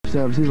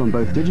services on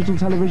both digital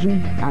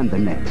television and the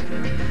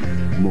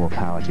net. More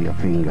power to your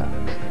finger.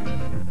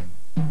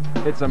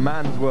 It's a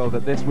man's world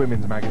at this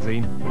women's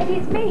magazine. Eddie,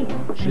 it's me.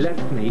 She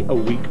left me a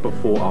week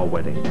before our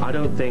wedding. I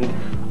don't think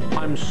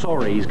I'm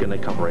sorry he's going to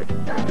cover it.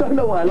 I don't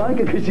know why I like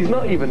her, because she's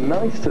not even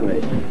nice to me.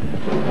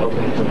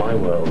 Welcome to my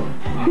world.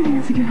 I think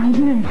it's a good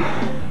idea.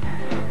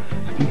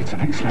 I think it's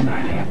an excellent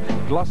idea.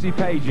 Glossy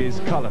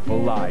pages, colourful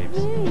lives.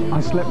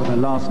 I slept with her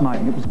last night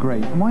and it was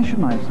great. Why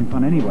shouldn't I have some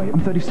fun anyway? I'm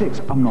 36,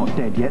 I'm not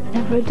dead yet.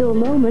 Never a dull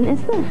moment,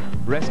 is there?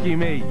 Rescue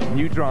Me,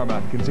 new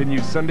drama,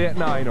 continues Sunday at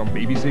 9 on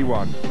BBC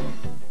One.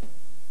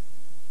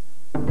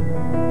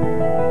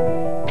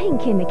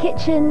 Pink in the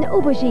kitchen,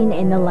 aubergine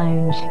in the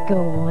lounge. Go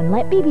on,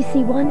 let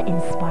BBC One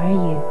inspire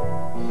you.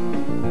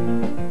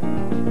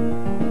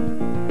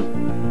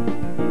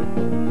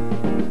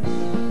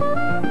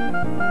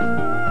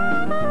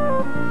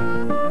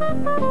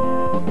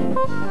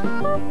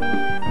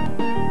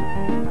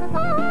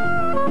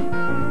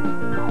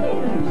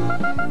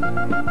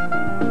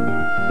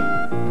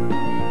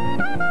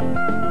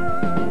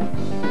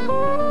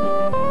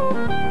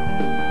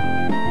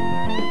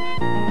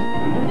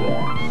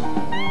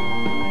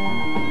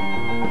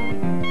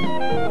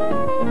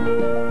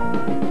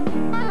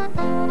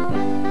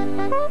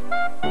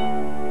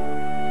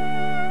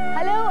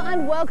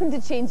 Welcome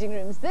to Changing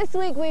Rooms. This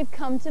week we've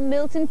come to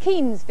Milton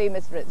Keynes,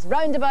 famous for its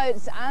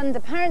roundabouts and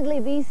apparently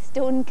these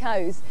stone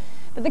cows.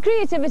 But the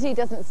creativity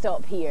doesn't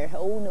stop here.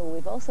 Oh no,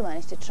 we've also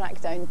managed to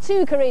track down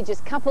two courageous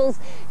couples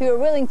who are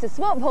willing to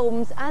swap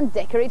homes and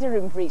decorate a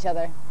room for each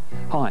other.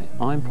 Hi,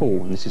 I'm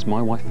Paul and this is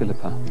my wife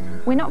Philippa.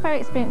 We're not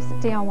very experienced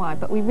at DIY,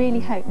 but we really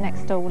hope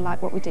next door will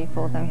like what we do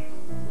for them.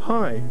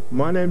 Hi,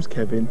 my name's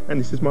Kevin and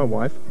this is my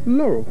wife,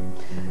 Laurel.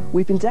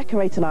 We've been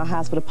decorating our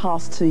house for the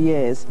past 2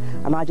 years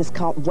and I just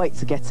can't wait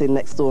to get in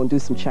next door and do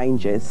some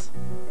changes.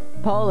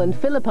 Paul and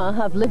Philippa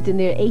have lived in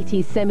their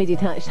 80s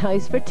semi-detached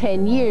house for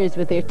 10 years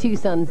with their two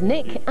sons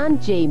Nick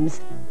and James.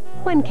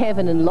 When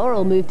Kevin and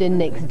Laurel moved in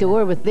next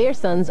door with their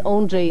sons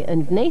Andre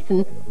and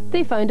Nathan,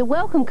 they found a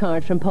welcome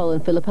card from Paul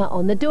and Philippa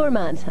on the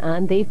doormat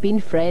and they've been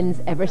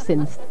friends ever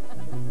since.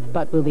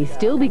 But will they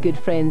still be good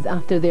friends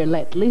after they're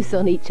let loose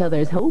on each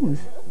other's homes?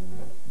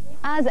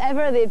 As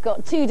ever, they've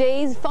got 2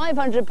 days,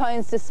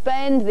 £500 to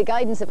spend, the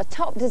guidance of a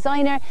top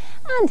designer,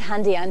 and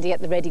Handy Andy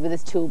at the ready with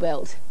his tool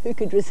belt. Who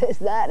could resist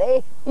that,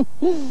 eh?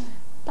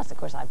 Plus, of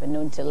course, I've been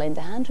known to lend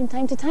a hand from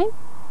time to time.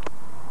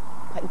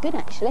 Quite good,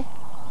 actually.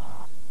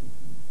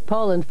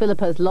 Paul and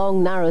Philippa's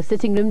long, narrow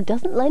sitting room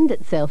doesn't lend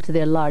itself to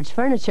their large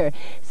furniture,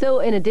 so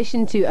in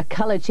addition to a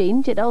colour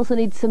change, it also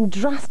needs some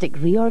drastic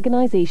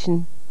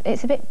reorganisation.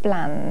 It's a bit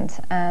bland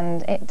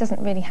and it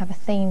doesn't really have a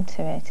theme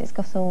to it. It's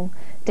got all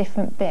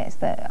different bits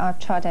that I've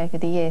tried over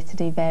the years to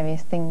do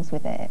various things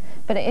with it.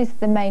 But it is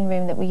the main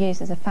room that we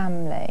use as a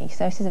family,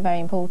 so it is a very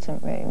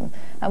important room.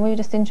 And we were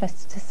just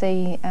interested to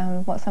see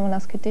what someone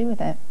else could do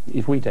with it.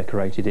 If we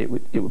decorated it,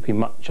 it would be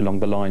much along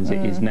the lines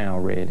it is now,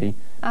 really.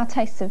 Our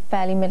tastes are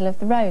fairly middle of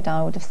the road,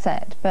 I would have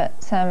said, but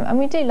and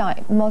we do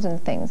like modern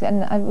things,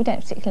 and we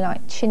don't particularly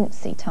like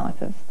chintzy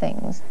type of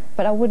things.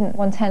 But I wouldn't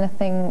want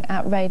anything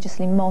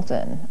outrageously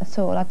modern at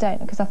all. I don't,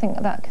 because I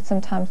think that could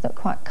sometimes look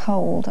quite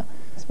cold.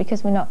 It's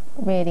because we're not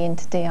really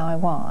into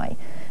DIY.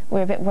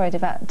 We're a bit worried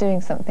about doing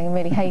something and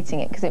really hating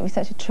it because it would be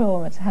such a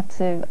trauma to have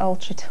to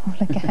alter it all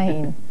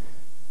again.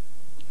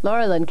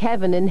 Laurel and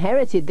Kevin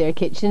inherited their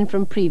kitchen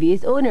from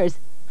previous owners,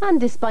 and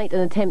despite an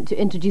attempt to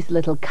introduce a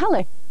little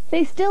colour,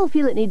 they still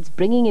feel it needs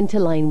bringing into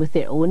line with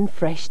their own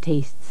fresh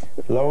tastes.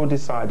 Laurel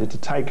decided to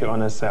take it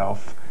on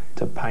herself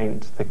to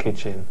paint the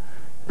kitchen,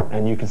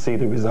 and you can see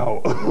the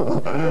result.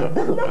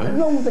 There's nothing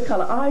wrong with the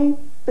colour. I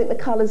think the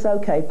colour's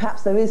okay.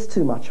 Perhaps there is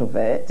too much of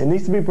it. It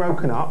needs to be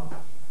broken up,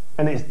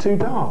 and it's too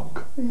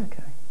dark.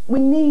 Okay. We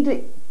need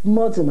it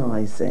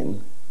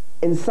modernising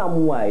in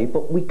some way,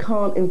 but we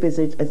can't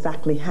envisage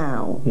exactly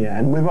how. Yeah,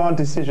 and with our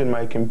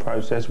decision-making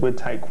process, we'd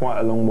take quite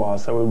a long while,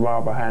 so we'd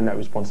rather hand that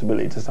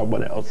responsibility to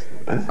someone else.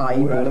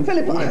 I.e. Paul and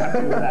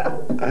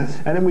Philippa.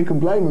 And then we can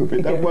blame them if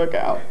it don't work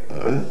out.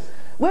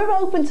 We're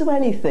open to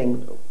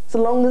anything,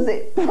 so long as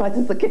it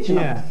brightens the kitchen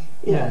up.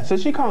 Yeah, so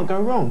she can't go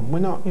wrong. We're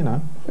not, you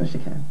know. No, she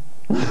can.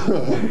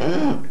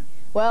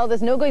 Well,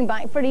 there's no going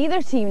back for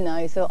either team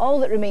now, so all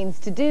that remains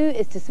to do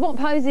is to swap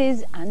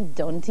houses and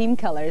don team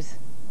colours.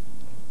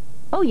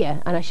 Oh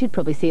yeah, and I should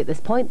probably say at this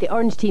point, the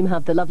orange team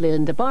have the lovely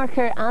Linda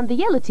Barker and the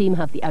yellow team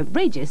have the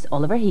outrageous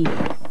Oliver Heath.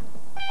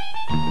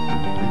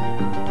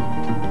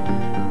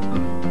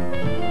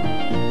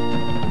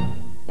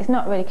 It's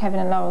not really Kevin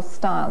and Laurel's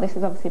style. This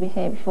was obviously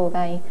here before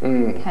they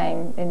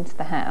came into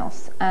the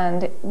house,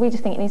 and we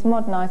just think it needs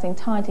modernising,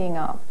 tidying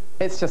up.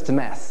 It's just a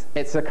mess.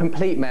 It's a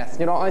complete mess.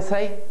 You know what I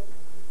say?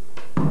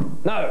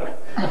 No,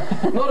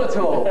 not at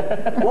all.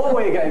 What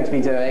we're going to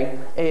be doing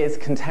is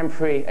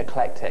contemporary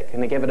eclectic,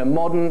 and to give it a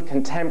modern,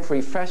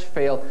 contemporary, fresh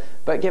feel,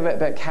 but give it a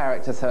bit of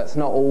character so it's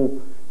not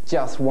all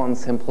just one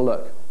simple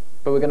look.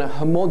 But we're going to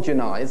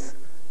homogenise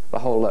the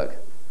whole look.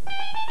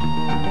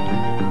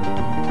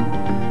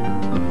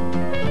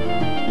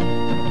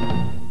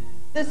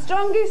 The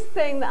strongest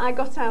thing that I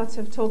got out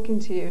of talking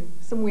to you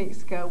some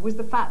weeks ago was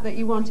the fact that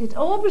you wanted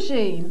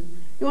aubergine.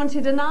 You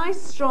wanted a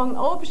nice, strong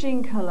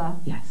aubergine colour.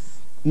 Yes.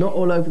 Not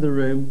all over the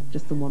room,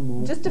 just the one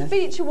wall. Just a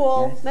feature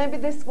wall, maybe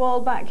this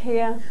wall back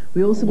here.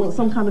 We also want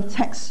some kind of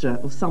texture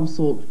of some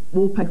sort,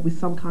 wallpaper with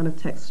some kind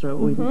of texture,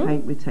 or even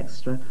paint with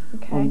texture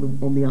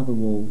on the other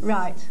walls.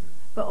 Right,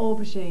 but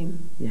aubergine.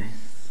 Yes.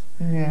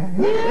 Yeah.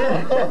 Do you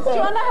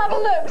want to have a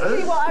look,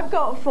 see what I've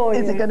got for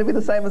you? Is it going to be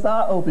the same as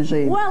our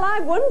aubergine? Well,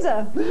 I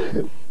wonder.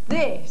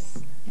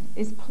 This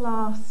is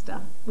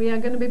plaster. We are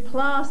going to be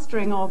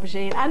plastering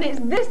aubergine, and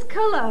it's this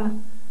colour.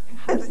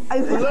 It's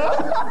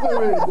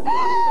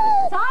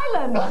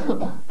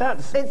Thailand.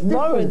 That's it's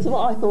different to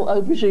what I thought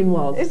aubergine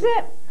was. Is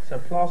it? So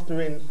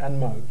plastering and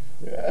mauve.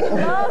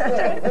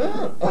 Plastering.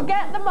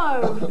 Forget the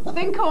mauve.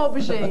 Think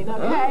aubergine,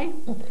 okay?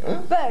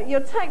 But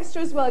your texture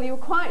as well, you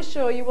were quite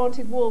sure you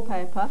wanted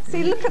wallpaper.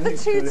 See, look at the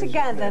two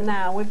together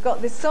now. We've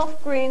got the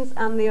soft greens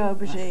and the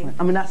aubergine.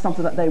 I mean, that's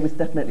something that they would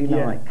definitely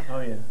like. Oh,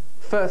 yeah.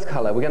 First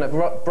colour, we're going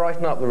to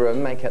brighten up the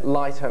room, make it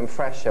lighter and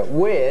fresher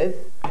with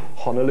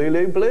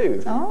Honolulu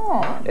blue.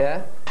 Oh.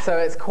 Yeah? So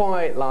it's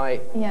quite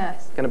light.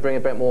 Yes. Going to bring a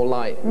bit more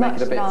light, make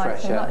it a bit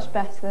fresher. Much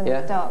better than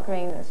the dark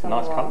green that's on the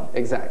wall.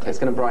 Exactly, it's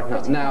going to brighten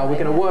up. Now we're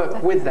going to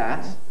work with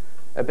that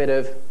a bit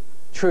of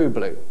true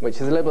blue,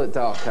 which is a little bit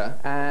darker,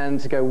 and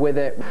to go with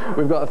it,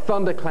 we've got a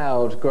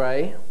thundercloud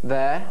grey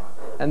there,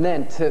 and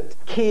then to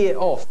key it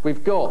off,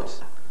 we've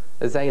got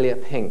azalea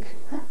pink,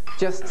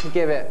 just to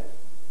give it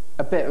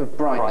a bit of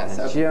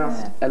brightness,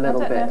 just a little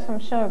bit. I don't know if I'm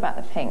sure about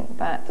the pink,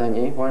 but... Don't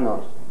you? Why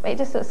not? It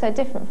just looks so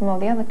different from all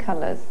the other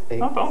colours.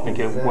 I think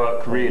it would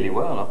work really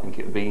well. I think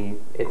it would be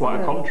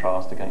quite a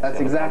contrast against That's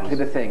the other exactly colours.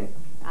 the thing.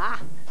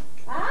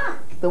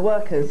 The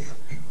workers.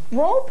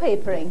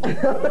 Wallpapering.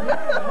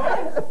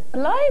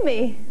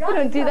 Blimey. We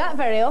don't do that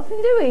very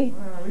often, do we?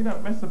 We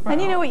don't mess about. And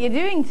you know what you're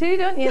doing too,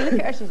 don't you? Look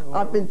at her. She's...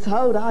 I've been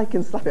told I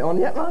can slap it on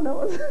yet, but I know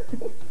what.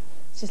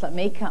 It's just like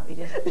makeup, you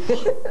just...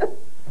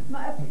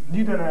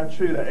 You don't know how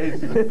true that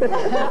is.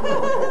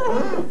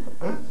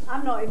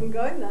 I'm not even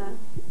going there.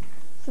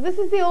 So this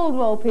is the old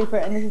wallpaper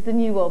and this is the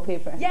new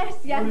wallpaper? Yes,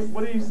 yes.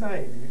 What are you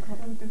saying? You can't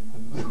have a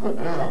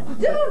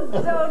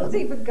difference. Don't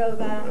even go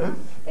there.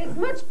 It's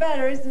much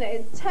better, isn't it?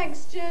 It's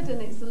textured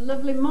and it's a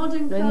lovely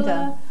modern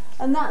colour,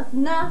 and that's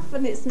naff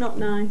and it's not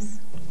nice.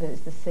 But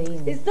it's the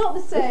same. It's not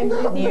the same.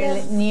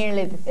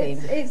 Nearly the same.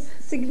 It's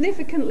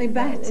significantly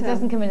better. It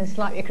doesn't come in and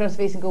slap you across the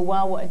face and go,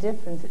 wow, what a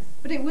difference.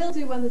 But it will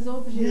do when there's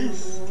aubergine on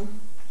the wall.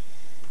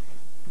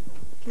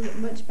 It'll look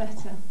much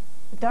better.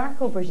 Dark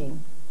aubergine.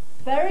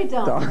 Very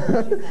dark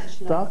aubergine,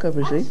 actually. Dark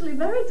aubergine? Actually,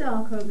 very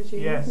dark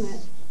aubergine, isn't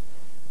it?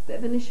 Bit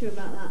of an issue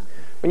about that.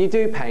 When you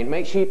do paint,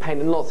 make sure you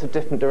paint in lots of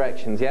different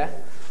directions, yeah?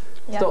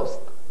 Stops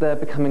there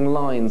becoming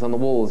lines on the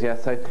walls, yeah?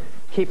 So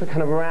keep a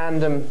kind of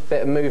random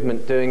bit of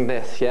movement doing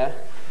this, yeah?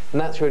 And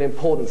that's really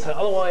important. So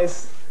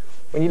otherwise,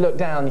 when you look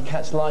down, you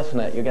catch light on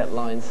it, you'll get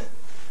lines.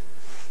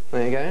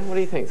 There you go. What do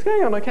you think? It's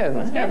going on okay,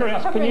 isn't it? Yeah, very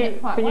nice.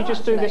 Can you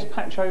just do this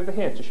patch over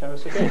here to show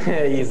us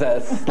again? He's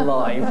a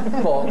sly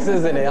fox,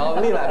 isn't he?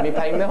 Oh, you let me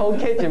paint the whole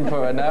kitchen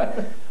for her now.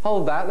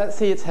 Hold that. Let's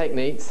see your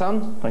technique,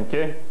 son. Thank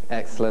you.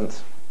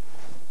 Excellent.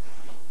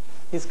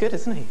 He's good,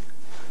 isn't he?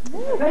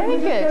 Ooh, very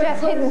good.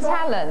 Just hidden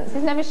talents.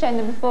 He's never shown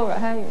them before at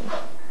home.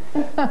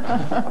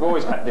 I've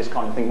always had this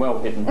kind of thing well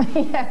hidden.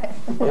 Yes.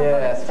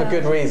 Yes, for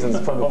good reasons,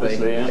 probably.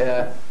 Obviously,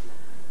 yeah.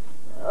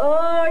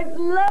 Oh, it's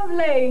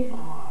lovely.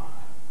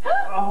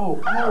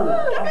 Oh. I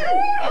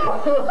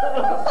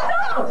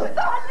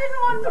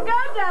didn't want to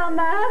go down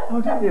there.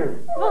 Oh, didn't you?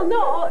 Well,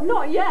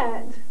 not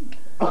yet.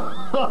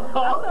 I've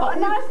got a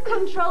nice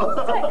controlled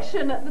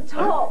section at the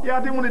top. Yeah, I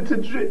didn't want it to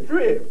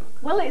drip.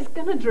 Well, it's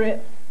going to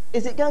drip.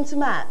 Is it going to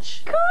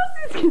match? Of course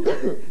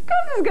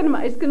it's going to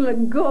match. It's going to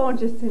look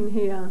gorgeous in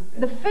here.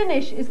 The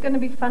finish is going to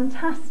be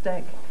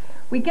fantastic.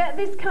 We get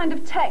this kind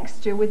of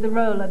texture with the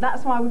roller.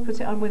 That's why we put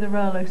it on with a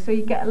roller, so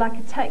you get like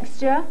a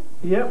texture.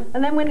 Yep.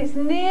 And then when it's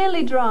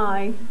nearly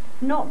dry,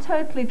 not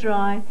totally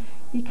dry,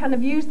 you kind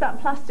of use that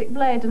plastic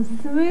blade and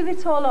smooth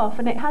it all off,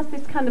 and it has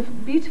this kind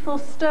of beautiful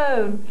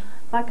stone,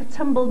 like a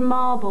tumbled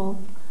marble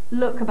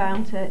look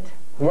about it.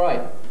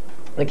 Right,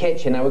 the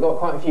kitchen. Now we've got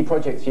quite a few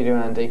projects you do,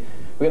 Andy.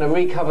 We're going to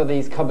recover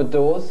these cupboard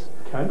doors.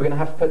 Okay. We're going to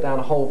have to put down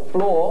a whole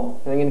floor,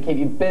 and we're going to keep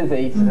you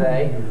busy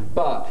today.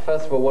 But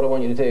first of all, what I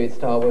want you to do is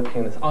start working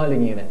on this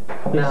island unit.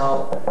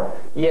 Now,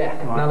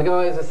 now the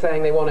guys are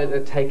saying they wanted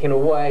it taken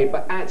away,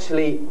 but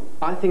actually,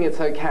 I think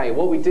it's okay.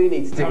 What we do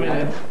need to do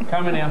now,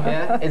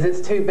 is it's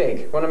too big.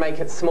 We want to make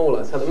it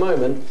smaller. So at the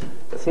moment,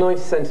 it's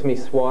 90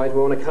 centimetres wide. We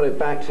want to cut it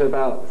back to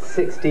about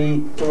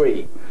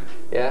 63.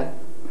 Yeah?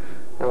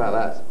 How about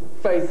that?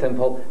 Very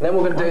simple. And then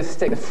what we're going to do is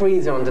stick the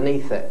freezer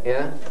underneath it,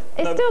 yeah?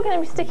 It's still going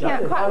to be sticking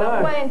out quite a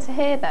long way into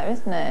here though,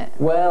 isn't it?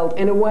 Well,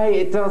 in a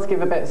way it does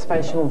give a bit of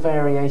spatial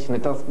variation.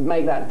 It does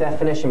make that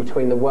definition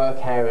between the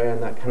work area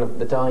and that kind of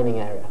the dining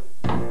area.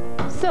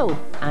 So,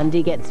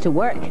 Andy gets to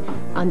work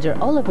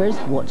under Oliver's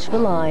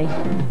watchful eye.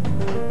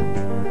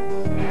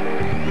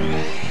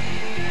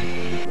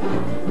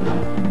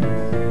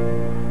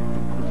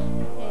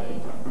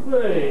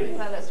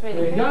 That looks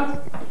There you go.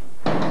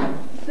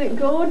 Isn't it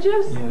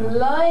gorgeous?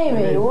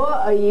 Blimey,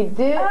 what are you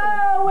doing?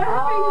 Oh, we're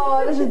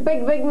having this is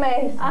big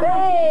mess.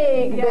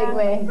 Big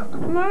mess.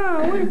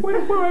 No,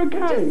 we're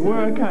okay.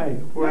 We're okay.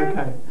 We're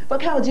okay.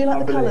 But Carol, do you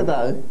like the colour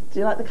though? Do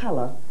you like the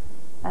colour?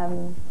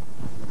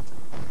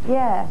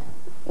 Yeah.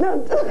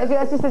 No. I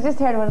just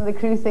heard one of the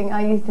crew sing,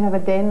 I used to have a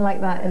den like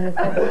that in the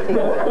 70s.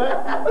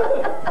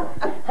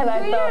 And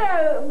I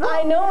thought,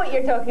 I know what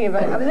you're talking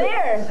about. I'm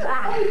there. It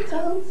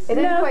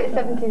is quite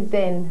 70s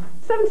den.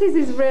 70s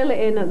is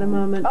really in at the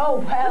moment. Oh,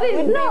 well,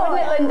 it's not.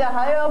 Wouldn't it, Linda?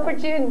 How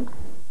opportune.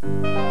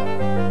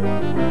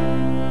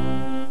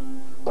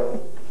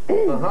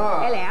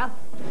 Hello.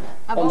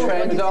 I've always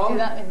wanted to do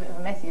that. Maybe a bit of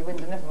a messy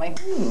window, never mind.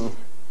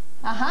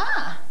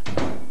 Aha!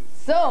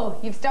 So,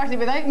 you've started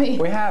without me.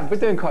 We have. We're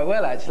doing quite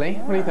well, actually.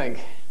 What do you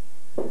think?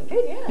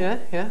 Good, yeah. Yeah,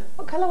 yeah.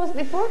 What colour was it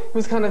before? It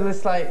was kind of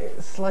this, like,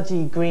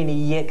 sludgy, greeny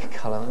yick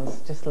colour. It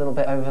was just a little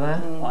bit over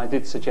there. I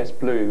did suggest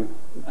blue,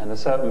 and a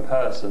certain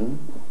person...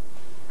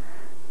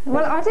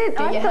 Well, I thought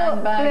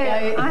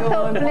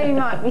blue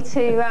might be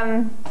too,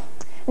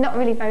 not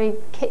really very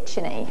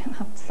kitcheny, I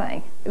have to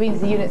say. It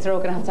means the units are all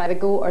going to have to either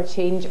go or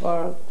change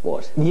or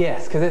what?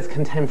 Yes, because it's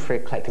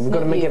contemporary eclectic. We've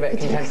got to give it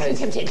contemporary.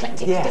 Contemporary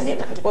eclectic. Yes.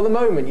 Well, at the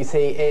moment, you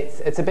see,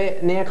 it's a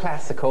bit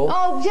neoclassical.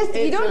 Oh, just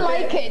you don't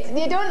like it.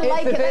 You don't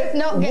like it. Let's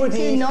not get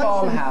too nonsense.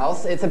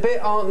 Farmhouse. It's a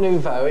bit Art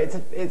Nouveau.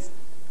 It's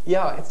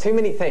too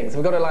many things.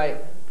 We've got to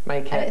like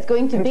make it. And it's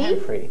going to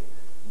contemporary.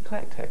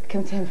 Eclectic.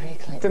 Contemporary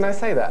eclectic. Didn't I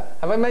say that?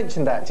 Have I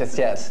mentioned that just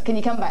yet? Can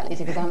you come back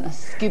later because I haven't a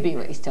Scooby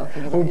what he's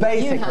talking about. Well,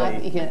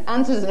 basically... You can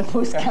answer us in a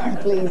postcard,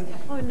 please.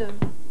 Oh, no.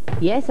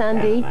 Yes,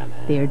 Andy,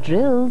 they're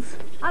drills.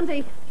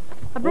 Andy,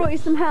 I brought you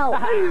some help.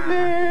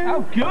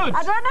 How good!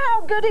 I don't know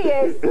how good he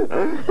is.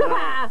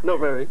 Not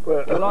very.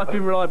 Well, I've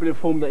been reliably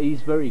informed that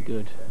he's very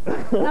good.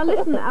 Now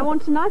listen, I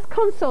want a nice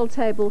console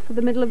table for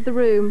the middle of the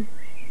room.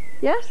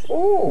 Yes?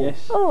 Oh.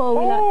 Yes.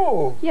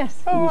 Oh,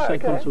 yes. When you say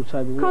console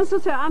table. Console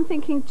table, I'm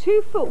thinking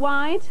 2 foot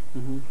wide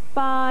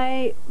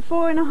by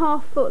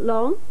 4.5 foot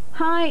long.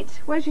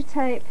 Height, where's your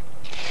tape?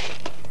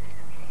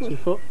 2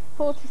 foot.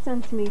 40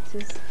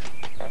 centimetres.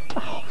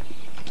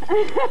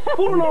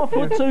 4.5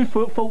 foot, 2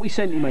 foot, 40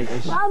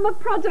 centimetres. Well, I'm a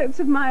product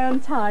of my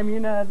own time, you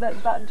know,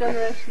 that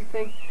generation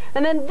thing.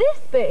 And then this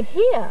bit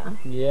here,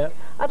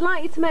 I'd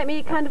like you to make me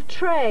a kind of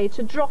tray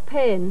to drop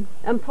in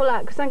and pull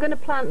out, because I'm going to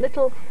plant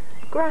little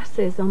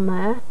grasses on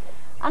there.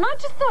 And I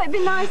just thought it'd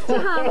be nice to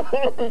have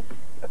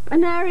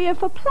an area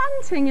for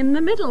planting in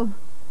the middle.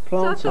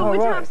 So I thought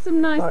we'd have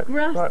some nice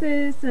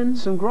grasses and...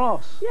 Some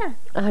grass? Yeah.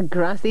 A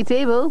grassy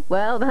table?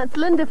 Well, that's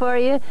Linda for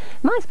you.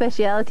 My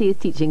speciality is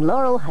teaching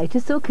Laurel how to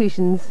sew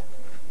cushions.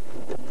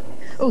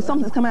 Oh,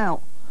 something's come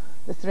out.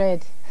 The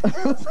thread.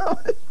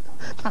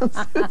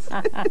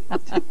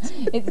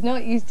 It's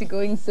not used to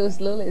going so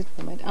slowly.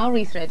 I'll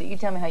rethread it. You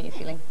tell me how you're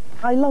feeling.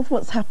 I love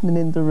what's happening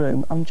in the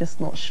room. I'm just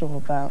not sure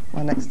about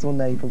my next door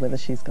neighbour, whether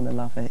she's going to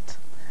love it.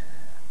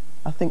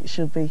 I think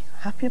she'll be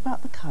happy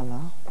about the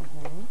colour,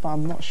 but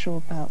I'm not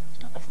sure about...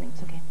 She's not listening,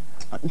 it's okay.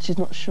 She's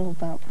not sure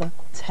about the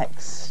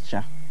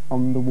texture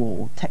on the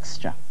wall.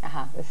 Texture.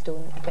 The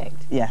stone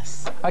effect.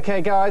 Yes.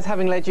 Okay, guys,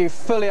 having led you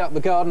fully up the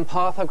garden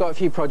path, I've got a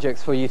few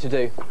projects for you to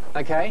do.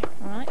 Okay?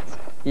 All right.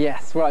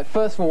 Yes, right.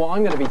 First of all, what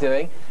I'm going to be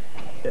doing,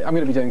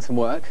 some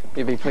work,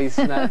 you'll be pleased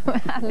to know, is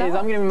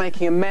I'm going to be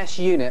making a mesh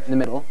unit in the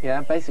middle,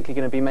 basically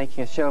going to be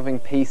making a shelving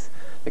piece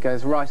that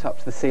goes right up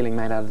to the ceiling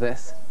made out of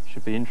this.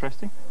 Should be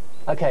interesting.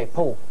 Okay,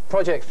 Paul,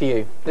 project for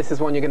you. This is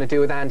one you're going to do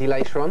with Andy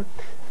later on.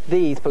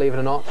 These, believe it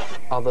or not,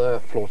 are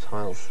the floor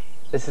tiles.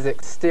 This is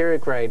exterior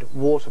grade,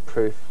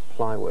 waterproof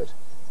plywood.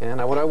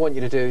 Now what I want you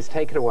to do is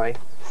take it away,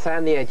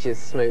 sand the edges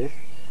smooth,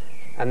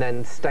 and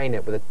then stain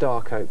it with a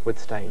dark oak wood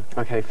stain.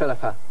 Okay,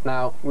 Philippa,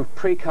 now we've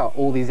pre-cut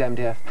all these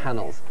MDF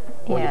panels.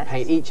 I want you to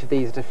paint each of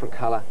these a different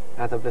colour,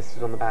 as I've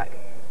listed on the back.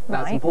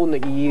 Now it's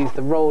important that you use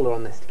the roller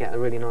on this to get a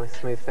really nice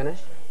smooth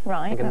finish.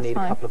 Right, You're going to need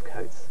a couple of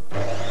coats.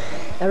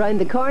 Around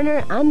the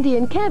corner, Andy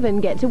and Kevin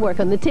get to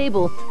work on the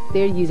table.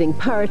 They're using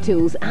power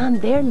tools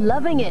and they're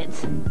loving it.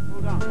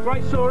 Well done.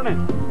 Great saw, isn't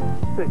it?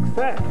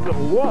 Success.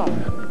 What?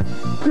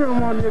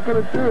 Come on, you're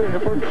going to do it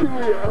if I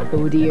kill you.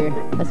 Oh dear,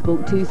 I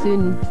spoke too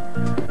soon.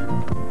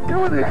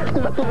 Come on in.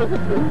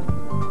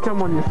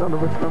 Come on, you son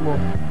of a come on.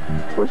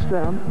 Push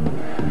down.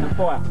 And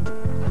fire.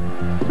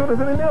 Sure there's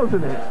any nails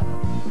in it?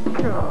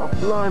 Oh,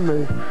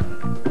 blimey.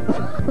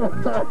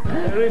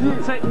 There is a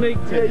technique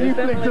to it. Yeah, you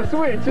flicked a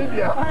switch, didn't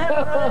you?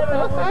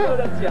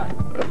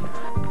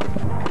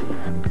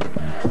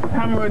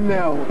 Hammer and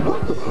nail.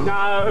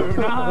 No,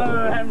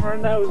 hammer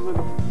and nails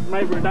are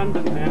made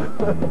redundant now.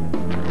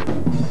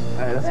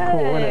 Hey, that's cool,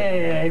 isn't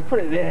it? Hey, put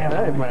it there.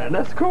 Hey, man,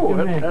 that's cool,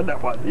 isn't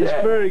that one? Yeah.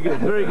 It's very good,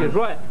 very good.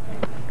 Right.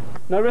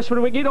 No rest for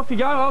the wicked. Off you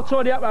go. I'll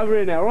tidy up over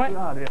here now, right?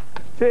 Oh, dear.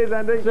 Cheers,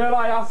 Andy. See you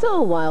later.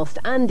 So whilst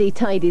Andy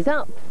tidies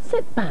up,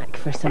 sit back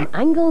for some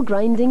angle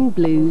grinding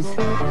blues.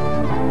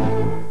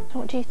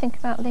 What do you think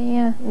about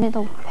the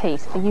middle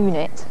piece, the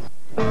unit?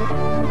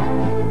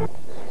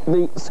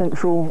 The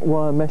central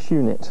wire mesh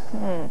unit.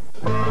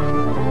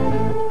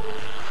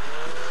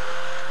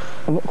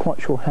 I'm not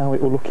quite sure how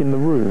it will look in the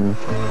room.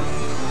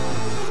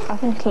 I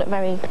think it'll look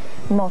very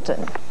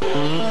modern.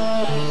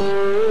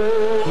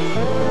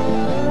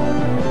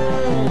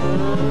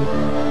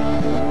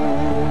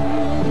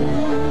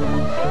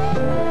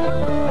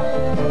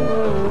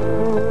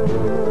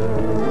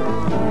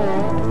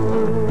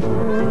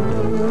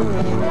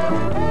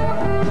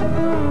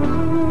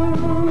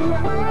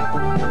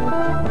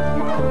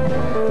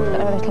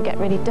 It'll get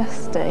really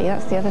dusty,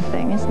 that's the other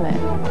thing, isn't it?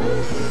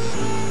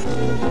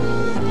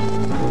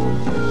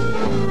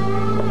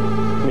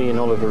 Me and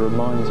Oliver are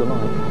minds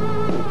alike.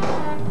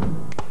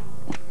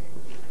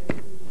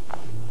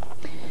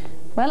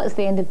 Well, it's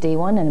the end of day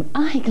one, and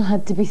am I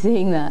glad to be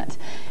seeing that.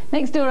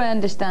 Next door, I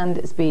understand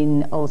it's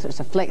been all sorts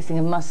of flexing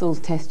of muscles,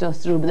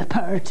 testosterone with the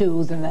power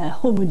tools and the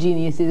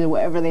homogeneuses or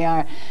whatever they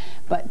are.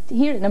 But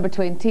here at number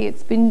 20,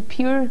 it's been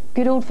pure,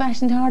 good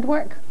old-fashioned hard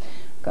work.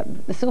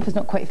 The sofa's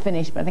not quite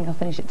finished, but I think I'll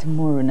finish it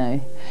tomorrow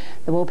now.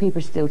 The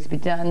wallpaper's still to be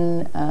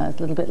done, there's a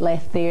little bit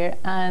left there,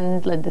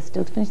 and Linda's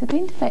still to finish the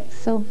paint effects,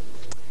 so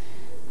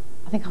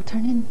I think I'll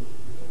turn in.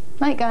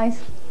 Night,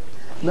 guys.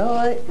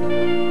 Night.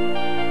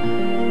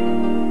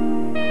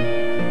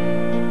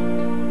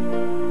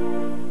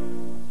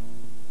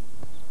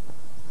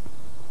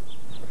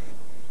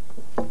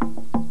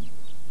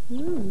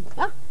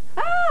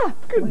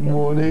 Good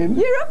morning.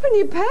 You're up and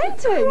you're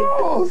painting.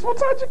 Ross, what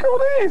time do you call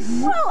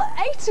this? Well,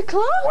 8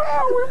 o'clock.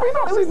 Wow, we've been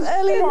up since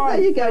early.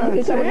 There you go,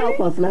 you can come and help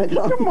us now.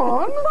 Come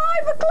on.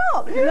 5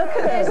 o'clock. Yeah. Look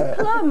at this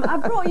plum. I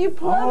brought you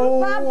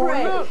plum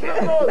fabric.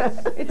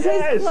 Look. It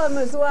is plum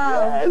as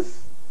well.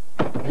 Yes.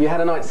 You had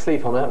a night's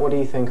sleep on it. What do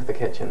you think of the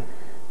kitchen?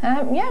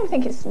 Yeah, I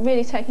think it's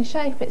really taking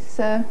shape. It's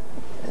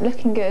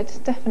looking good,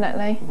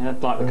 definitely. Yeah,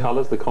 like the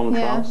colours, the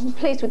contrast. Yeah, I'm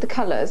pleased with the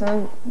colours,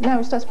 and now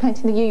we start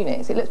painting the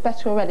units. It looks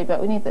better already,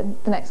 but we need the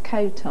next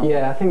coat on.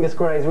 Yeah, I think this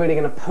grey is really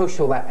going to push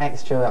all that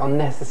extra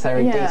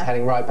unnecessary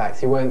detailing right back,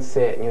 so you won't see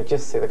it, and you'll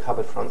just see the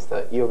cupboard fronts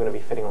that you're going to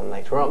be fitting on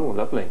later on. Oh,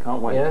 lovely,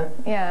 can't wait. Yeah?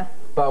 Yeah.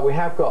 But we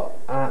have got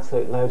an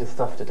absolute load of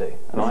stuff to do.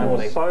 And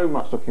I'm so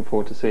much looking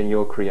forward to seeing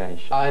your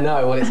creation. I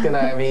know, well, it's going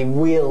to be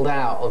wheeled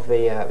out of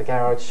the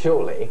garage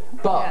shortly,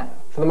 but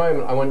for the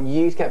moment I want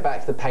you to get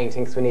back to the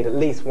painting because we need at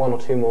least 1 or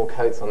 2 more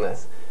coats on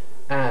this,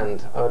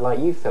 and I would like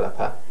you,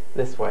 Philippa,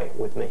 this way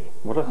with me.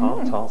 What a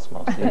hard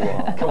taskmaster you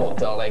are. Come on,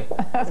 darling,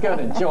 let's go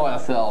and enjoy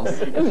ourselves.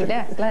 Ooh,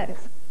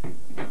 let's.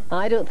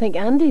 I don't think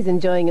Andy's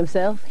enjoying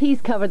himself.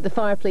 He's covered the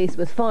fireplace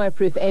with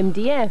fireproof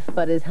MDF,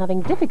 but is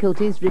having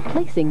difficulties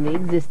replacing the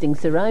existing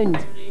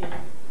surround.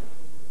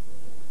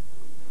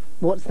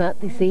 What's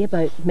that they say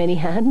about many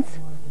hands?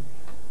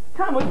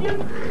 Come on, you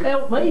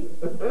help me.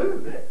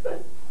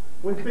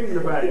 We're thinking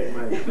about it,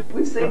 mate.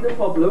 We've seen the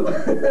problem.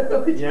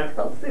 We Yeah.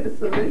 can't see the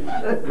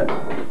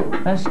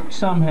solution. That's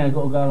somehow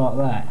got to go like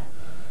that.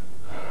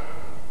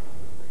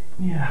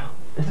 Yeah,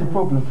 it's a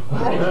problem.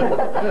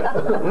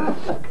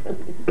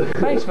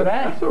 Thanks for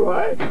that. That's all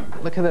right.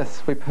 Look at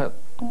this, we put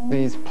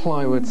these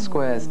plywood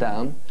squares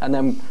down and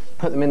then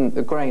put them in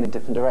the grain in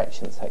different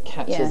directions so it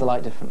catches the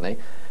light differently,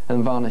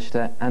 and varnished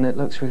it, and it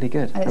looks really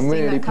good. I'm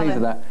really pleased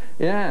with that.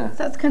 Yeah. So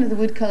that's kind of the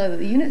wood colour that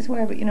the units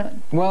were, but you're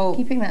not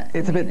keeping that?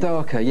 It's a bit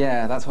darker,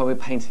 yeah, that's why we're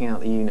painting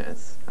out the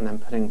units and then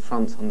putting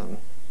fronts on them.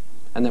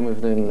 And then we're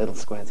doing little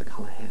squares of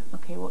colour here.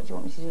 Okay, what do you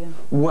want me to do?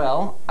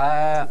 Well,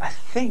 I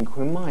think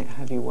we might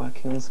have you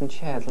working on some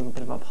chairs, a little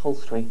bit of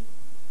upholstery.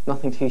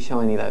 Nothing too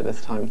shiny though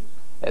this time.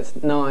 It's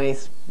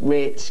nice,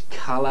 rich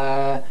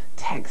colour,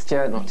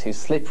 texture, not too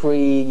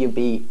slippery, you'll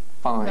be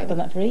fine. I've done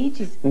that for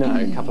ages. No,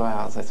 a couple of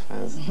hours I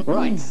suppose.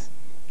 Right,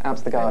 out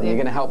to the garden. You're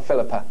going to help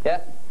Philippa,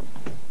 yeah?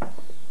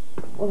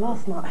 Well,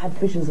 last night I had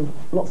visions of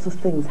lots of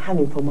things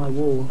hanging from my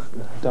wall.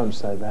 Don't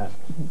say that.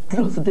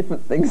 Lots of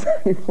different things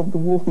hanging from the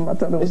wall, and I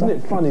don't know. Isn't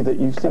it funny that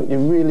you think you're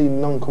really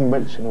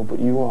non-conventional, but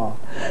you are?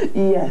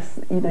 Yes,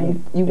 you know,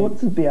 you want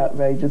to be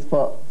outrageous,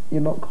 but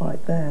you're not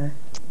quite there.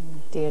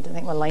 Dear, I don't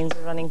think my lines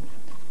are running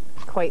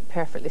quite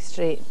perfectly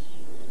straight.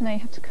 No, you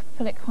have to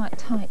pull it quite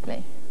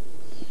tightly.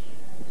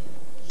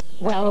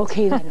 Well,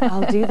 okay then,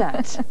 I'll do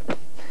that.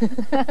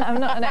 I'm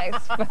not an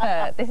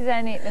expert. This is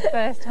only the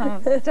first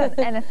time I've done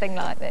anything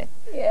like this.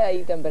 Yeah,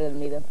 you've done better than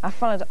me though. I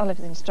followed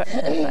Oliver's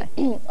instructions.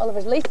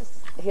 Oliver's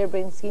latest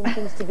harebrained scheme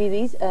seems to be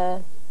these,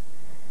 what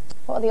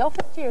are the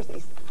office chairs that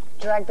he's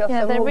dragged off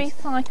Yeah, some they're old...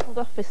 recycled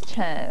office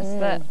chairs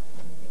that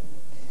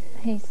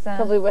he's...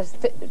 Probably was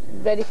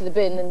ready for the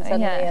bin, and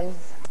suddenly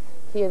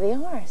here they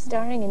are,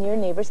 starring in your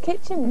neighbour's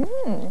kitchen.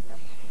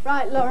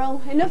 Right,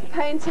 Laurel, enough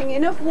painting,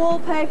 enough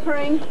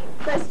wallpapering.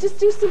 Let's just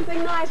do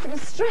something nice. It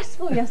was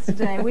stressful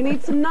yesterday. We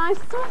need some nice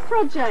soft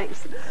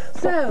projects.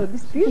 So,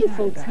 this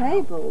beautiful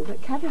table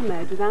that Kevin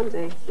made with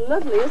Andy.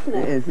 Lovely, isn't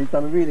it? It is. He's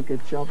done a really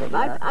good job of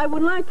that. I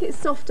would like it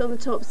soft on the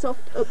top,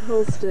 soft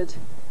upholstered.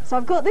 So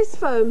I've got this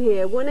foam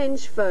here,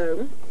 1-inch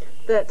foam,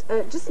 that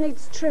just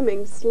needs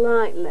trimming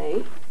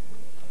slightly.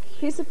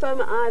 Piece of foam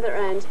at either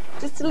end,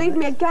 just to leave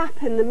me a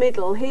gap in the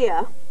middle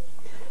here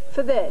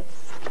for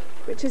this,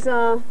 which is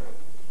our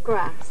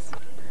grass.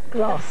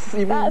 Grass.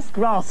 You mean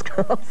grass.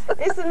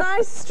 It's a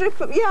nice strip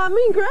of, yeah, I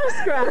mean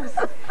grass.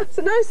 It's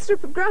a nice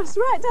strip of grass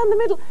right down the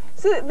middle.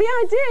 So the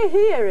idea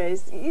here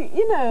is,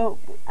 you know,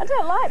 I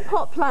don't like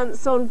pot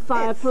plants on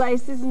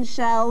fireplaces and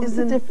shelves. It's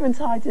a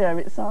different idea.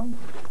 It's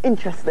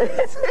interesting.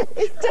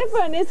 It's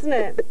different, isn't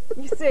it?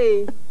 You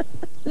see,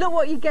 look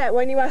what you get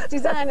when you ask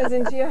designers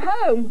into your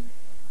home.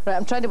 Right,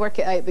 I'm trying to work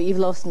it out, but you've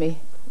lost me.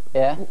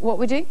 Yeah? What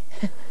we do?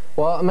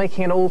 Well, I'm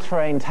making an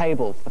all-terrain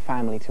table for the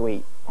family to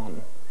eat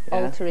on.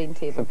 Yeah? All-terrain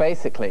table. So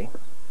basically,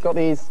 got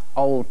these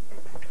old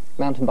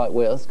mountain bike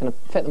wheels, going to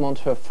fit them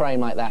onto a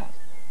frame like that.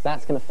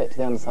 That's going to fit to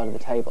the underside of the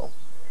table.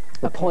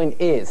 The point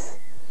is,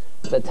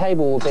 the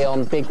table will be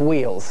on big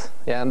wheels,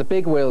 yeah, and the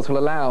big wheels will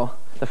allow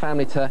the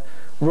family to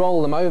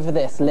roll them over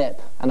this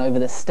lip and over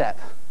this step.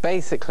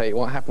 Basically,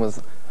 what happened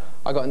was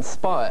I got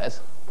inspired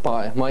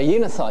by my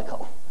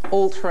unicycle,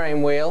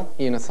 all-terrain wheel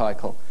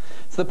unicycle.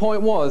 So the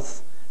point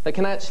was, they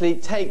can actually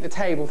take the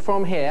table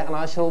from here, and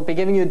I shall be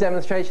giving you a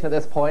demonstration at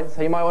this point,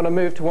 so you might want to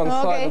move to one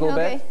side a little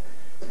bit.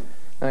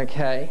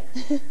 Okay.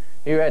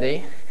 You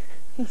ready?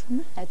 He's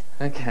mad.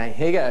 Okay,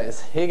 here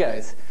goes, here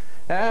goes.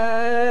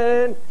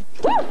 And...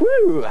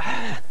 woo!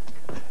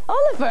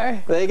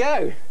 Oliver! There you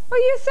go. Were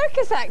you a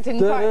circus acting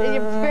part in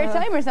your spare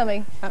time or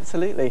something?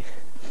 Absolutely.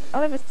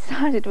 Oliver's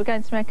decided we're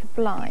going to make a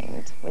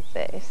blind with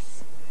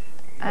this.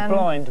 A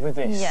blind with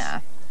this?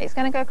 Yeah. It's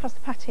going to go across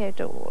the patio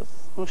doors.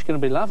 Well, it's going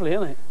to be lovely,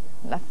 isn't it?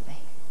 Lovely.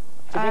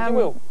 Do you think it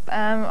will?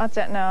 I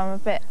don't know. I'm a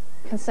bit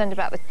concerned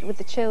about with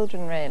the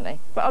children,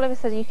 really. But Oliver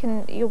said we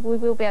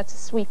will be able to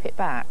sweep it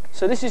back.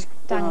 So this is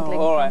dangling.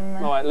 All right,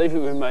 from all right. Leave it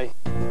with me.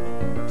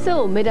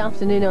 So,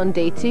 mid-afternoon on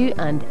day 2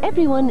 and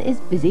everyone is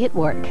busy at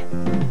work.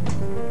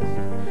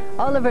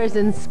 Oliver's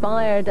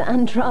inspired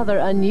and rather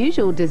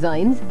unusual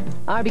designs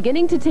are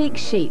beginning to take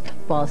shape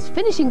whilst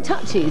finishing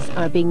touches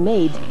are being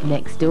made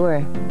next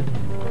door.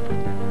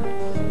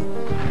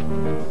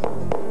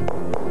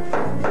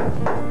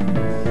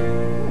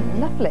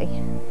 Lovely.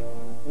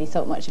 Have you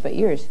thought much about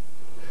yours?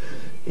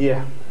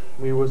 Yeah,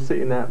 we were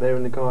sitting out there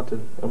in the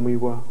garden and we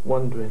were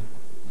wondering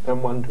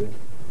and wondering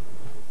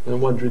and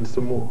wondering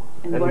some more.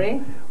 And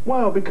worrying?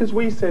 Well, because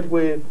we said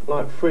we're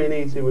like free and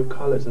easy with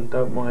colours and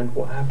don't mind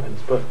what happens,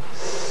 but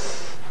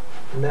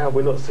now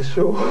we're not so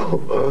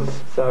sure.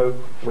 So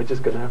we're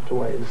just going to have to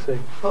wait and see.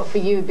 What for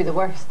you would be the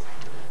worst?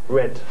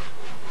 Red.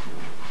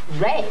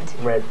 Red?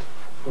 Red.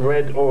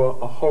 Red or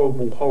a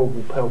horrible,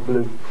 horrible pale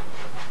blue.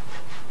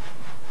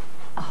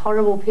 A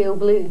horrible pale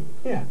blue?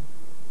 Yeah,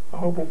 a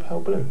horrible pale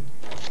blue.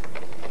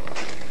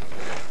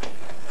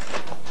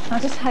 I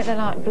just hope they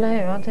like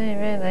blue, I do,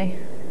 really.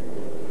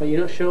 But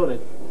you're not sure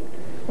then?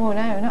 Well,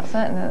 no, we're not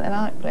certain that they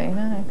like blue,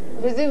 no.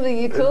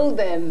 Presumably you told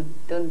them,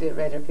 don't do it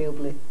red or pale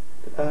blue.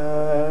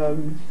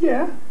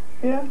 Yeah.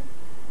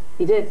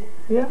 You did?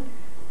 Yeah,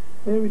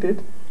 we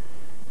did.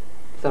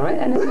 It's all right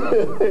then, isn't it?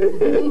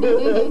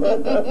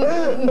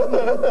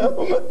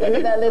 Look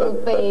at that little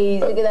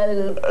face, look at that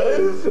little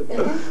face.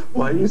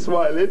 Why are you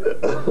smiling?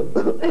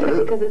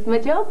 Because it's my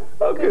job.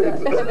 Oh, good.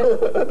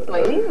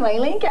 Smiley,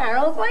 smiley,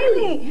 Carol,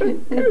 smiley.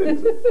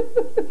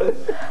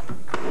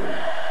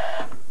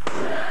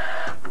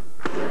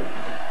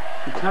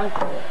 Okay.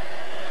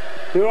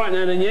 You're right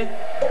now then, yeah?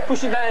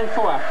 Push it down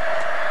for her.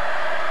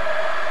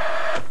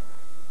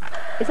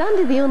 Is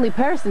Andy the only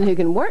person who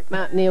can work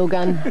that nail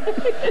gun?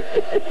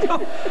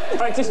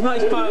 Practice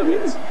makes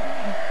perfect.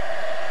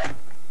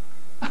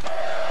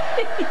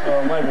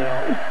 Oh, maybe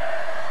not.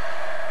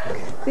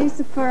 These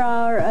are for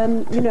our,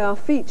 you know, our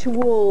feature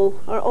wall,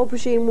 our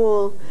aubergine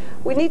wall.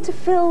 We need to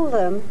fill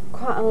them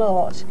quite a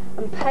lot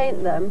and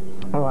paint them.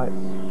 All right.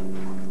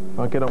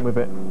 I'll get on with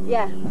it.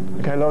 Yeah.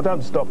 Okay, Laura,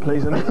 don't stop,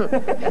 please, and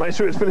make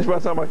sure it's finished by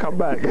the time I come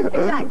back.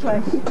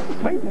 Exactly.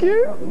 Thank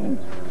you.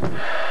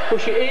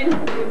 Push it in.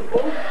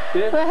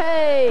 Yeah.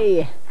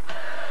 Hey!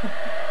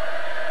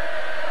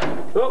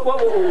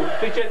 Whoa.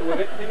 Be gentle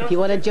with it. If you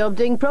want a job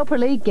doing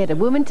properly, get a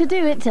woman to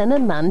do it and a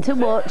man to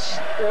watch.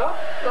 Yeah,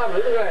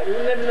 lovely. Look at that.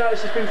 You'll never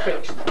notice it's been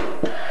fixed.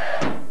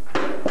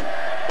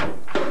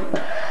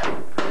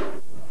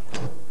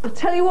 I'll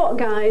tell you what,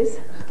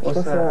 guys.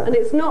 What's that? And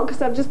it's not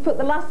because I've just put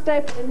the last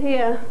step in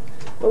here,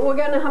 but we're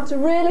going to have to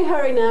really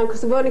hurry now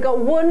because we've only got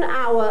 1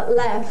 hour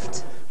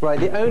left. Right,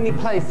 the only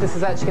place this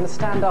is actually going to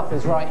stand up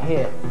is right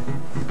here.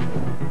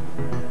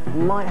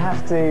 Might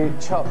have to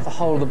chop the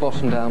whole of the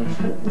bottom down.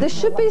 There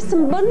should be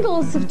some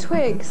bundles of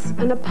twigs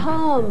and a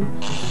palm.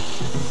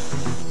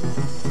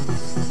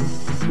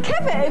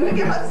 Kevin,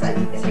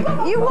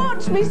 you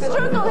watched me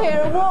struggle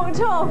here and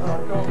walked off.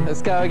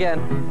 Let's go again.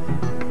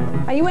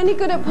 Are you any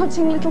good at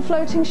putting little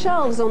floating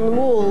shelves on the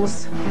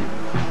walls?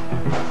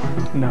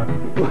 No.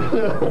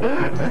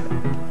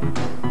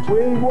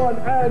 We want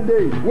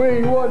Andy!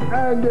 We want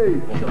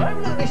Andy!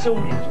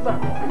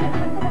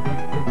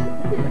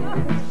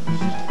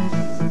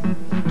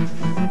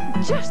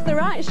 Just the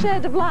right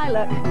shade of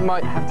lilac.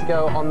 Might have to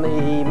go on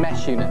the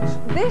mesh unit.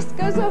 This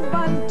goes over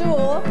by the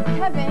door.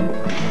 Kevin.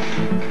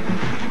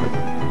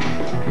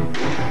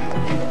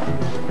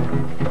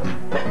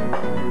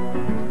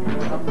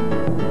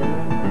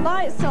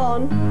 Lights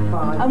on,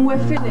 and we're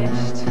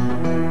finished.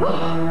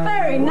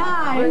 Very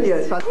nice.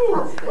 Brilliant,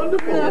 fantastic.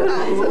 Wonderful.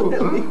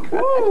 Absolutely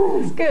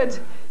great. It's good.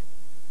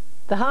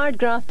 The hard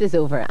graft is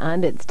over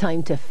and it's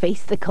time to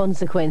face the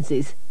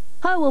consequences.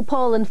 How will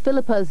Paul and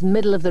Philippa's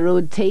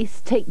middle-of-the-road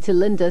taste take to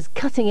Linda's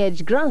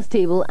cutting-edge grass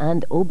table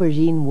and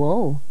aubergine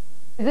wall?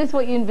 Is this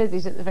what you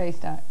envisaged at the very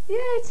start? Yeah,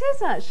 it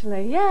is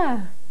actually,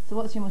 yeah. So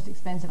what's your most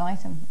expensive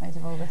item out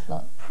of all this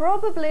lot?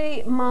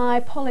 Probably my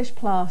polished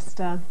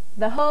plaster.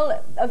 The whole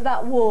of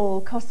that wall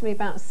cost me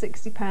about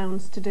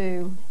 £60 to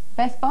do.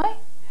 Best Buy?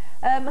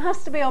 It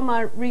has to be on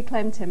my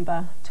reclaimed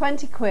timber.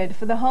 20 quid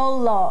for the whole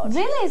lot.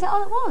 Really? Is that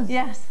all it was?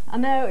 Yes, I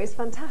know, it's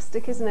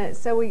fantastic, isn't it?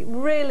 So we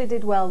really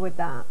did well with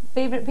that.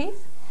 Favourite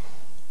piece?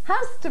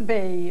 Has to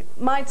be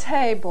my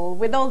table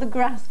with all the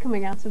grass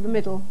coming out of the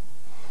middle.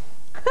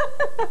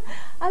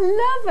 I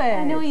love it.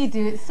 I know you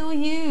do, it's so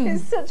you.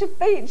 It's such a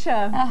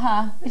feature.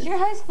 Uh-huh. Is your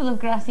house full of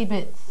grassy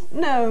bits?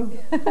 No.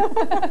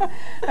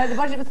 Right, the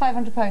budget was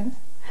 £500.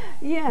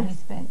 Yes. You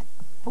spent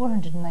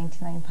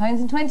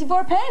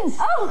 £499.24.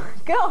 Oh,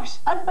 gosh.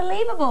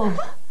 Unbelievable.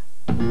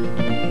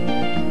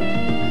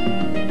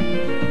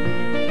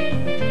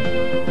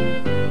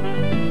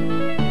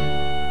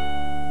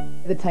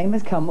 The time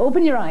has come.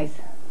 Open your eyes.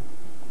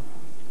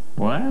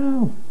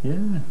 Wow,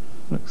 yeah,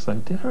 looks so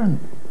different.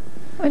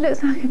 It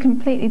looks like a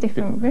completely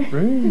different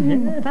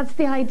room. Yeah. That's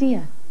the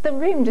idea. The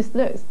room just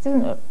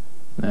doesn't look...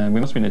 We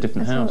must be in a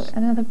different house.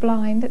 Another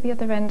blind at the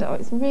other end. Oh,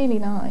 it's really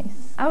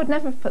nice. I would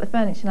never have put the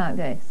furniture like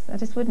this. I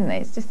just wouldn't.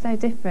 It's just so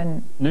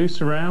different. New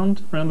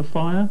surround around the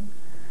fire.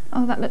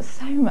 Oh, that looks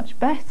so much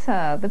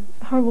better. The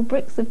horrible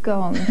bricks have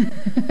gone.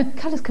 The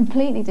colour's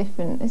completely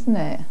different, isn't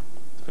it?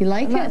 You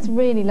like it? That's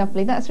really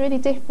lovely. That's really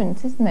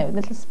different, isn't it? With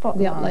little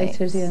spotlights.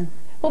 The uplighters, yeah.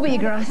 What about your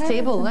grass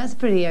table? That's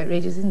pretty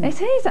outrageous, isn't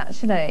it? It is,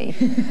 actually.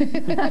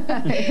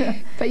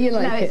 But you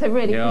like it? No, it's a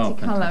really pretty colour.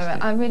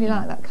 Fantastic. I really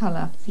like that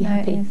colour. You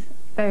happy? It is.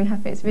 Very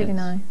happy. It's really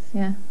nice,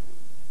 yeah.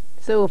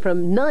 So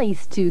from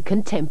nice to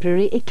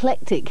contemporary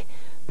eclectic.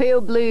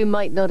 Pale blue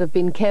might not have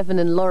been Kevin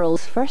and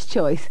Laurel's first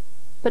choice,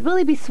 but will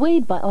they be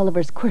swayed by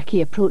Oliver's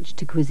quirky approach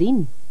to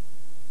cuisine?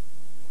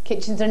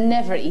 Kitchens are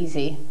never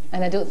easy,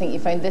 and I don't think you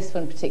found this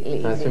one particularly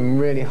easy. No, it's been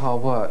really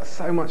hard work,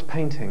 so much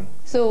painting.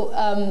 So,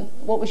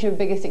 what was your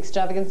biggest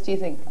extravagance, do you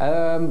think?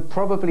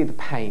 Probably the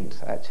paint,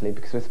 actually,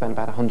 because we spent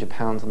about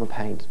 £100 on the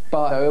paint.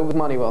 But it was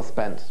money well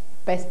spent.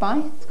 Best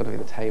Buy? It's got to be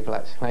the table,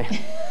 actually.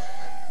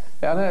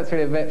 Yeah, I know it's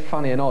really a bit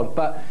funny and odd,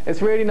 but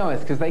it's really nice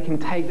because they can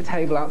take the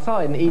table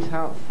outside and eat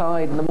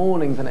outside in the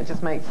mornings, and it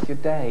just makes your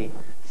day.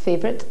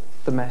 Favourite?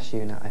 The mesh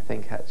unit, I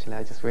think, actually.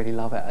 I just really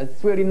love it.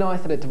 It's really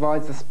nice that it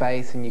divides the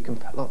space and you can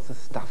put lots of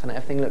stuff in it.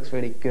 Everything looks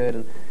really good,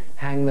 and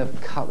hang the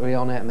cutlery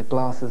on it, and the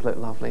glasses look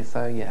lovely.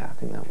 So, yeah, I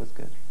think that was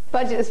good.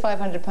 Budget was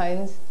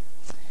 £500.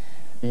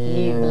 Yeah.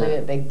 You blew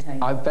it big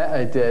time. I bet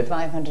I did.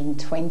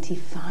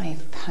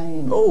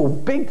 £525. Oh,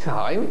 big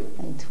time?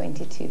 And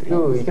 22p.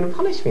 Ooh, you're going to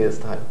punish me this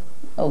time.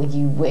 Oh,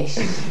 you wish.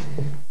 This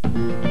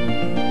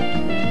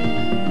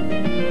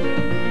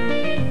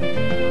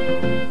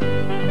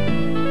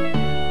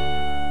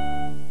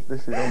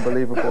is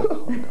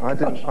unbelievable. I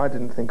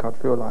didn't think I'd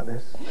feel like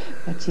this.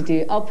 What you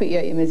do? I'll put you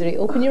out your misery.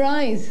 Open your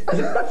eyes.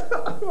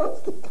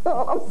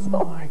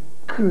 Oh my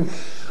good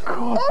God.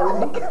 Oh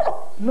my God.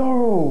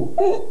 Laurel.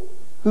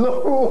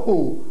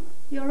 Laurel.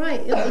 You're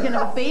right. You're going to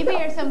have a baby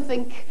or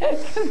something.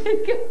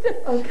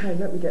 Okay,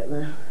 let me get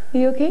there. Are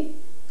you okay?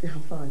 Yeah,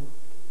 I'm fine.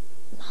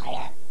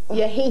 Liar.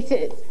 You hate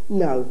it?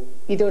 No.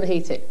 You don't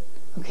hate it?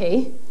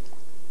 Okay.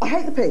 I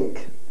hate the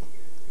pink.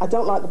 I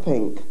don't like the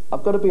pink.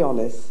 I've got to be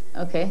honest.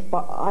 Okay.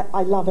 But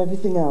I love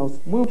everything else.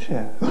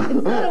 Wheelchair.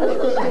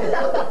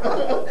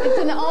 It's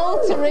an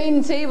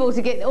all-terrain table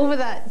to get over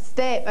that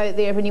step out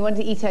there when you want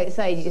to eat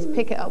outside. You just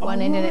pick it up one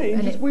end and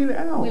it... just wheel it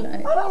out. Wheel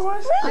it out. Oh,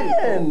 that's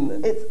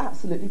brilliant. It's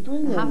absolutely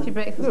brilliant. Half your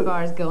breakfast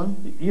bar is gone.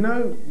 You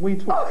know, we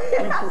talked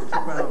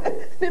about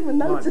Didn't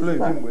light blue,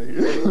 didn't we?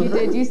 You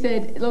did. You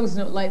said, as long as it's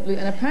not light blue.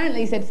 And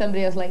apparently you said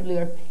somebody else light blue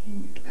or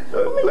pink.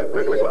 Look,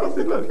 the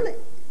glasses, look.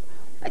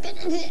 I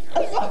didn't. She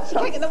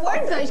can't get the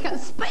words out. She can't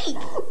speak.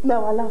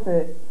 No, I love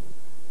it.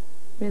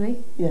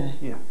 Really? Yeah.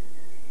 Yeah.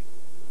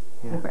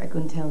 We better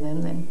go and tell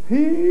them then.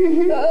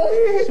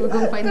 Should we go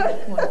and find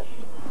one?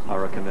 I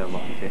reckon they'll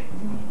like it.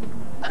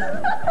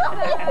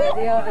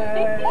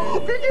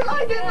 Did you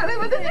like it,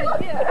 William? Did you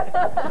like it?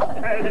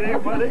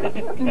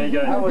 There you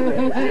go. How was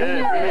it?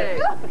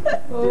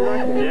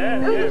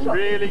 Yeah,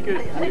 really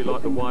good. You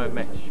like the wire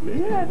mesh bit?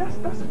 Yeah, that's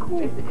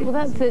cool. Well,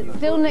 that's it.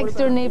 Still next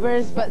door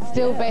neighbours, but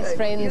still best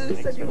friends.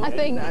 I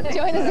think.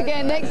 Join us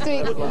again next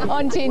week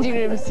on Changing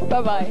Rooms.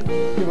 Bye-bye.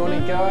 Good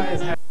morning,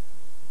 guys.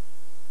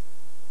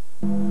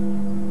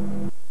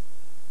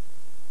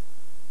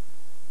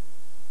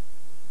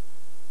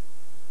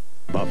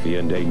 Buffy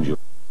and Angel.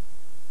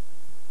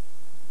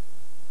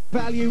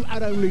 Value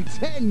at only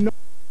 $10.